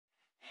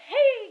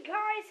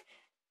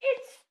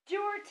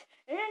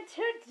And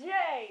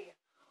today,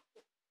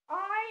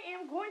 I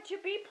am going to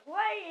be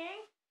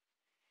playing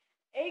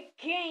a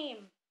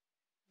game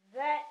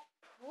that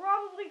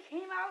probably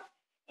came out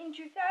in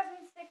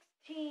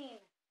 2016.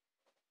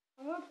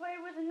 I'm going to play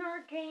with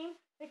another game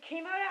that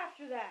came out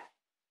after that.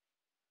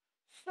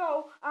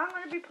 So, I'm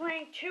going to be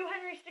playing two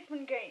Henry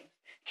Stickmin games.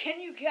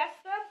 Can you guess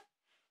them?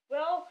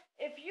 Well,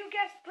 if you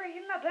guessed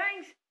breaking the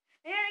banks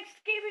and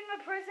escaping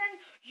the prison,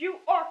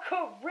 you are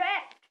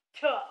correct.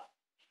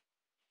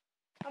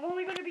 I'm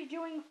only going to be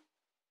doing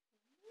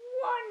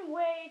one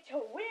way to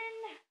win.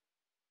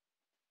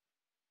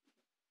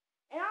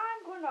 And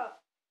I'm going to,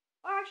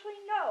 actually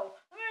no,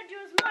 I'm going to do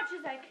as much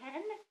as I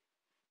can.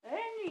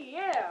 And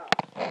yeah,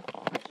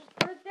 let's just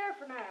put it there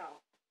for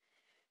now.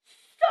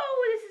 So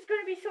this is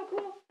going to be so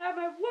cool. I have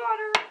my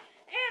water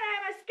and I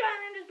have my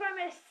Skylanders by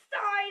my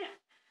side.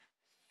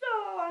 So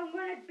I'm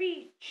going to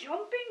be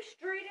jumping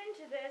straight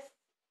into this.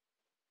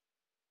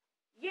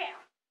 Yeah.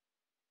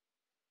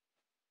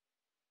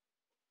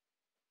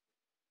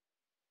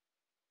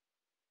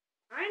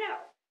 I know,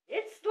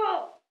 it's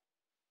slow.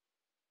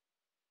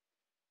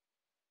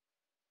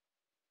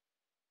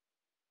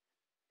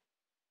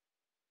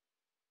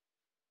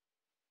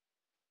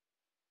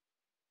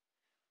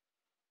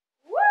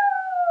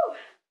 Woo!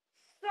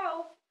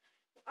 So,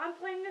 I'm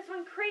playing this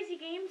on Crazy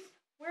Games,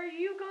 where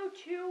you go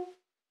to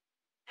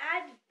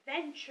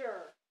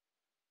Adventure.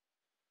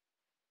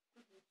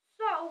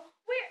 So,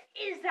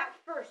 where is that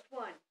first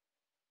one?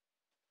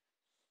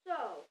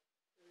 So,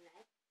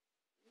 let's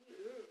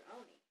see.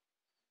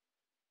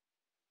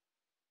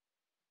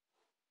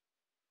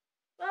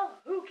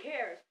 Well, who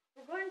cares?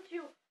 We're going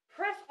to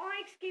press on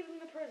escaping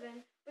the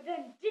prison, but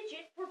then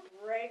digit for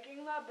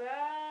breaking the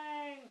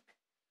bank.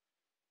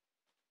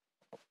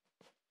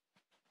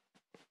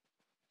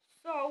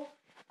 So,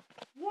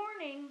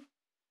 warning,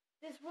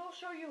 this will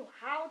show you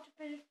how to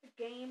finish the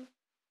game,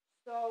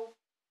 so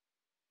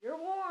you're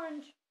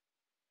warned.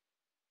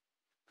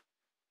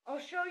 I'll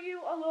show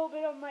you a little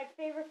bit of my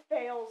favorite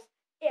fails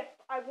if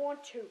I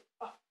want to.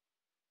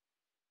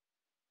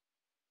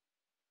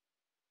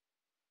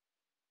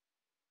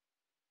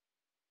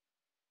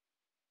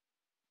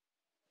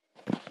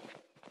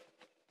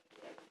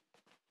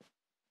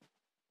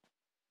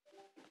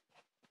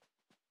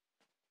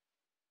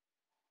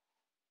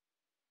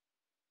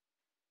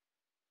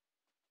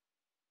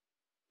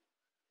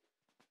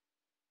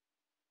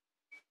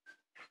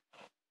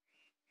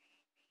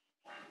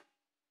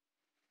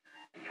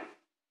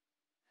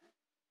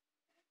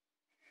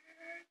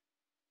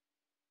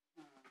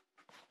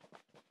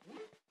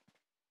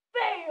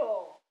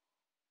 Fail!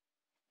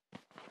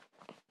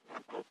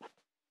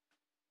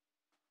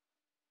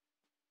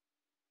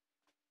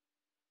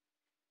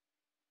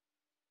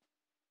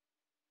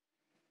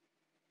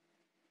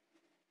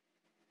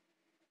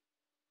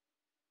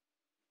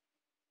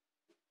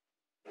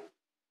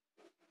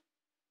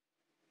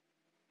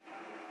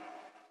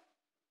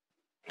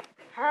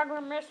 Had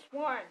to miss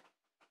one.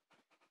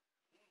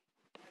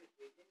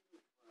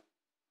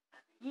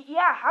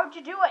 Yeah, how'd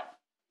you do it?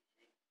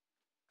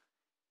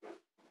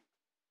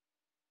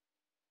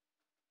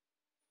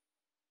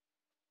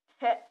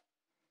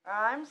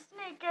 I'm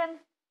sneaking.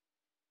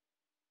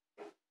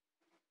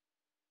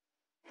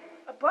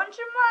 A bunch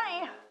of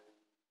money.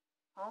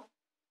 Huh?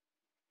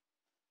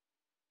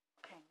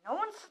 Okay, no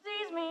one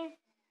sees me.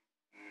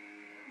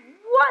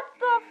 What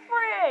the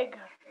frig?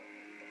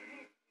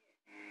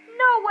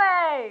 No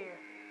way!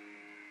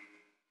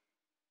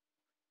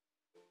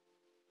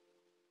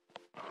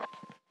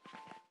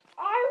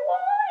 I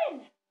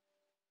won!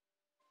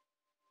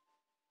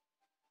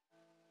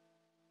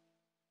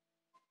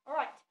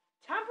 Alright,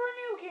 time for a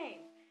new game.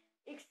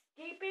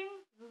 Escaping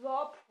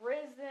the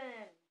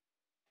prison.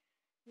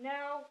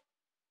 Now,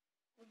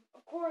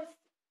 of course,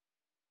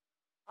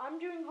 I'm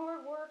doing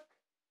hard work.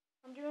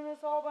 I'm doing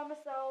this all by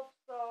myself,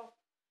 so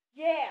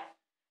yeah.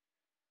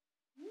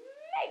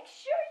 Make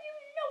sure you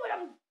know what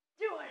I'm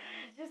doing.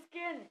 Just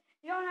kidding.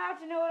 You don't have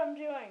to know what I'm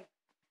doing.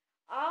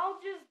 I'll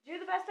just do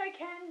the best I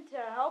can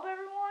to help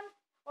everyone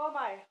while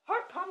my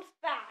heart pumps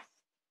fast.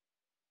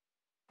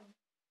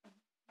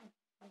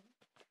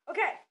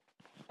 Okay.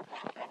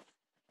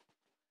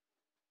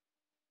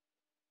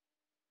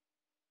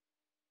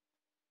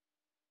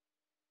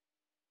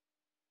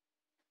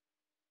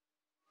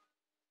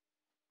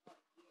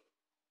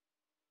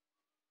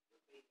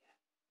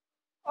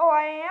 Oh,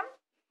 I am?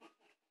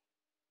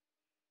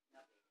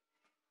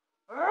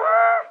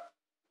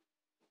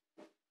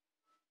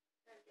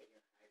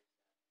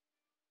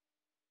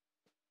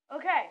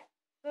 Okay,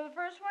 so the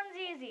first one's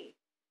easy.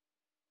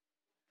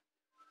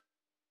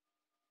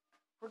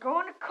 We're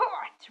going to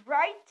court,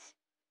 right?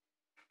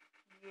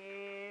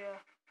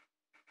 Yeah.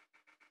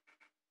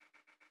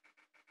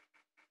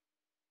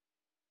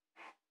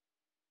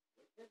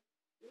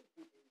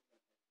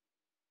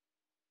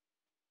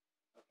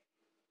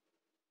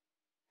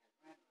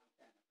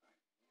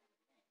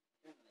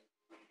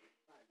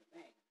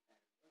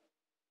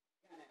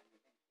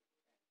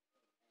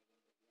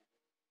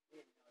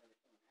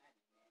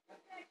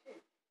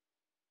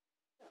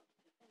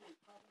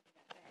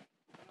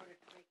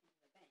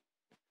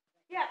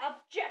 Yeah,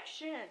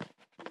 objection.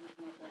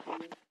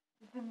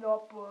 It's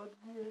not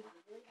obvious.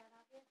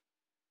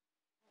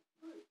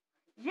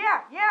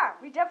 Yeah,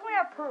 we definitely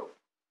have proof.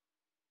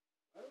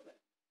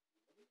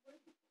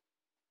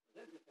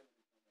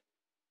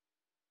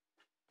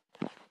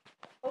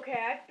 Okay,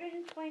 I've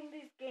been playing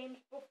these games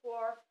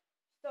before,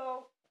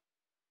 so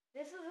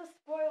this is a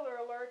spoiler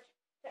alert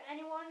to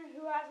anyone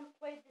who hasn't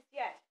played this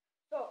yet.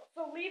 So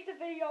leave the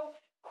video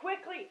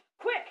quickly.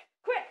 Quick!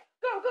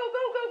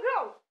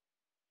 Go!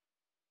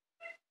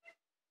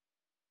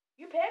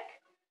 You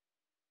pick?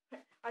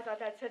 I thought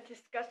that said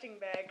disgusting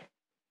bag.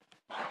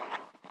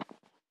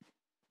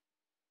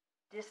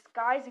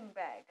 Disguising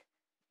bag.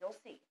 You'll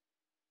see.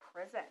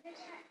 Present.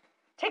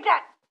 Take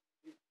that!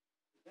 Is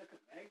that the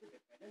bag the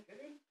defendant hid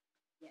in?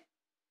 Yes,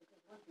 but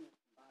there's one thing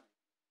that's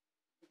bothering me.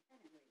 The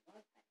defendant really was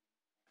hiding in the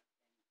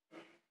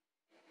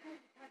bag.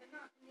 Tried to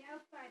knock from the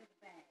outside of the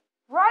bag.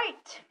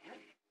 Right! If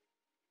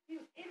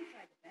he was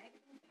inside the bag,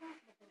 it's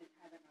impossible for him to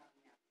tie that knot on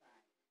the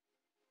outside.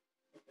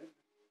 But then,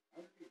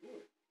 how did he do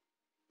it?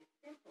 It's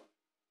simple.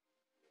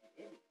 He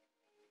didn't.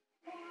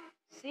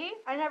 See?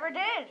 I never did.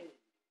 I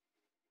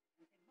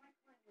said my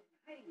client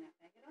wasn't hiding that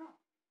bag at all.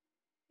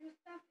 He was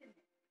stuffed in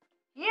it.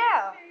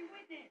 Yeah. Very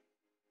witness.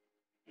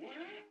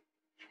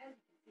 As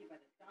you can see by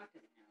the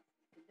doctor's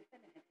analysis, the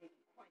defendant had taken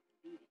quite the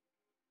beating.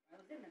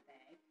 While I was in the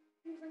bag,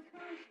 he was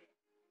unconscious.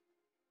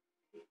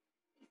 He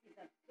seems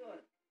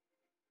absurd.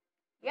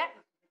 Yep.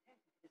 The witness was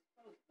attempting to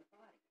dispose of the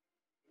body.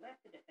 He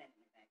left the defendant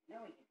in the bag,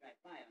 knowing he'd drive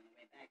by on the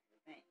way back to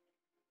the bank.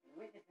 When the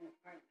witness and his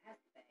partner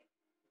passed the bag, he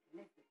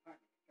convinced his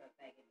partner to throw the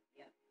bag in with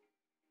the other.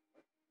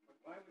 But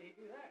why would he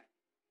do that?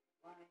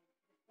 Why? To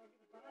dispose of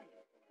the body,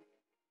 of course.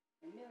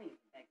 There are millions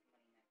of bags of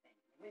money in that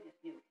bank. The witness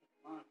knew it would take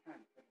a long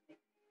time before the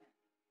victim was found.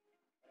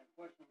 But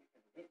unfortunately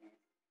for the witness,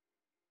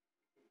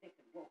 the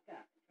victim woke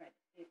up and tried to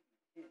escape from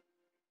the tomb.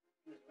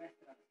 He was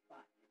arrested on the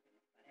spot, and the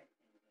witness thought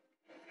everything was over.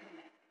 He's coming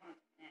back to haunt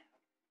him now.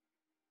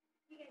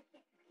 You guys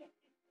can't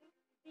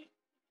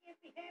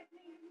be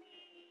happening to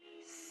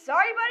me.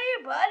 Sorry,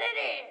 buddy, but it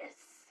is.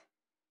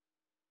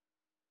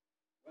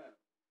 Well,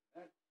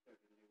 that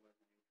certainly was an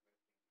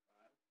interesting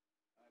trial.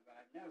 However,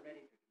 I'm now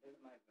ready to deliver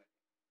my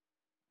verdict.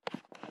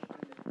 I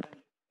find the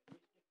defendant a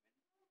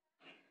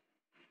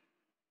mischief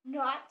man.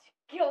 Not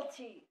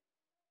guilty.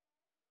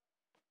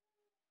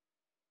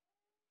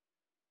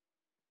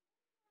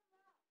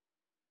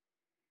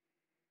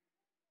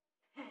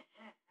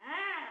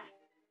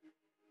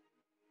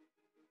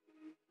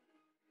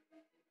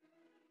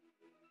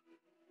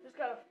 Just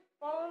gotta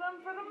follow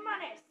them for the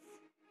monies.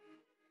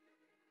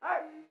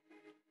 Alright.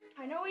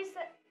 I know I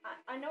said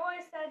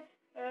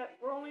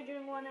we're only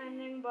doing one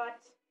ending,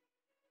 but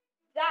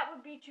that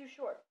would be too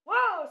short.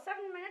 Whoa,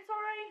 7 minutes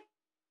already?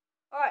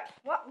 Alright,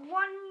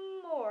 one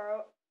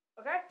more,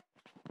 okay?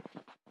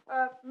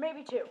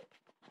 Maybe 2.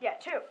 Yeah,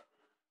 2.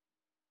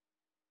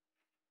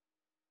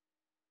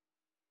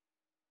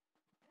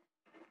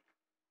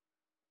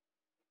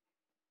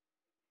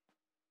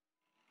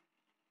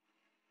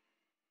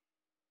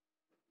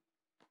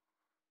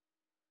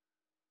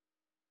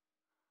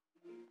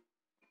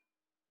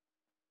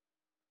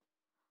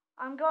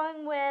 I'm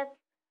going with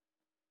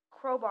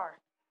crowbar.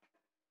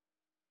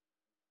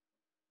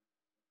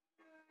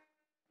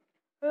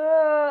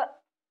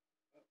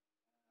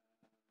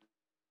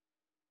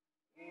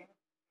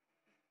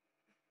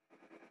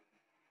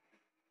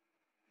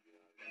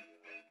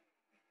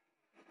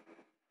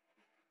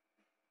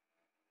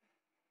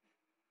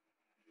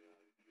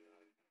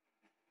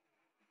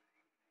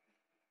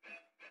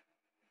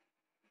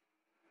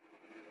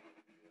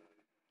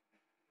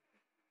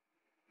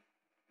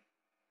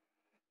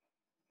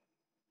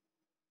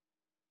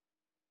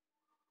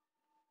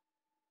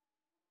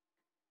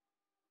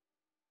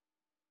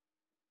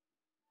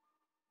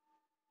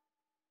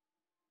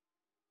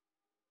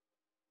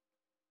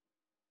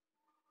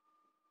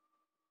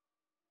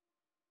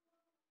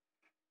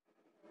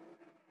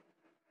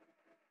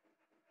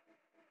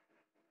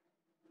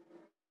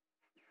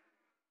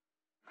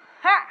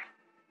 Ha!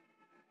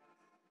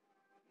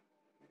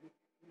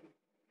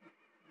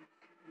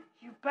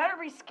 You better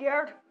be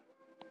scared.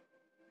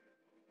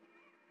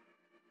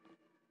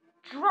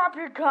 Drop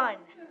your gun.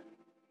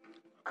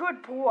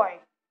 Good boy.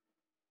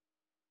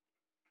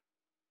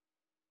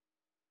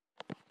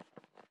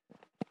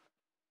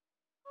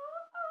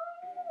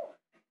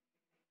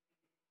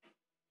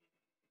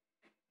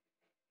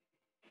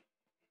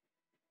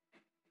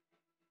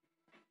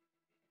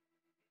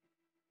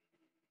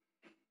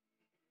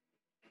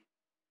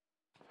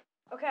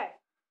 Okay,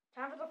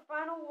 time for the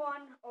final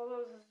one,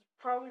 although this is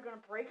probably going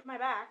to break my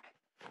back.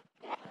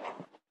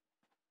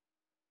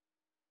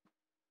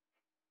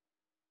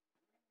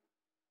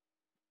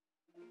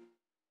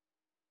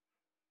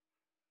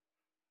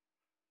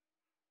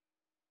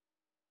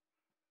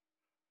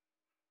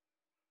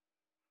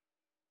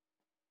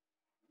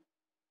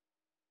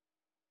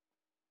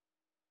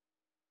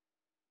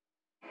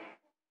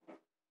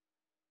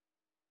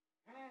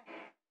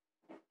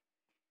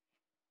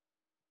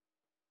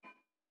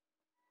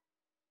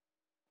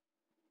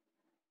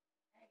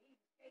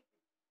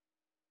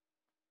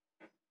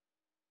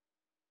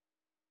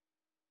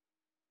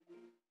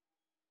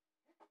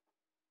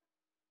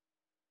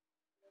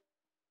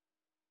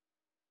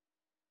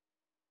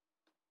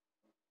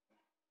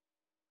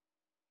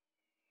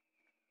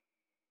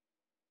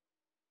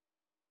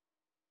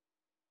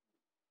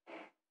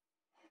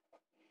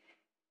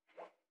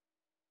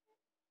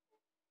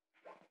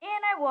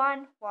 And I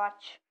won.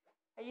 Watch.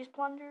 I use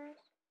plungers.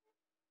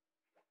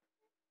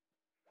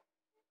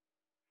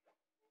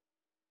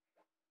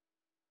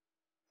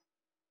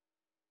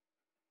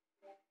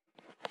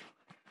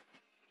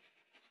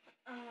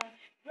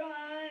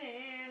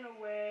 Running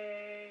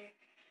away.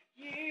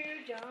 You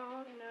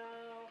don't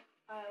know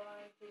I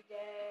won today.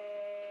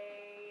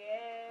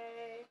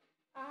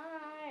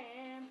 I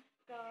am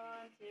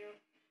going to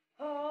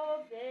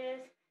hold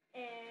this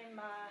in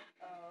my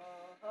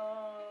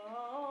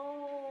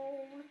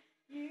own.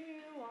 You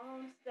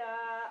won't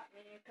stop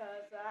me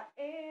 'cause I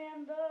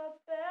am the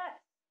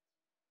best.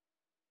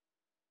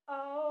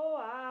 Oh,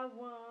 I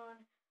won.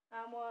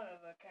 I'm one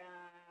of a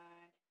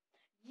kind.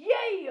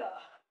 Yeah!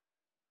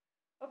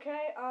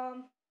 Okay,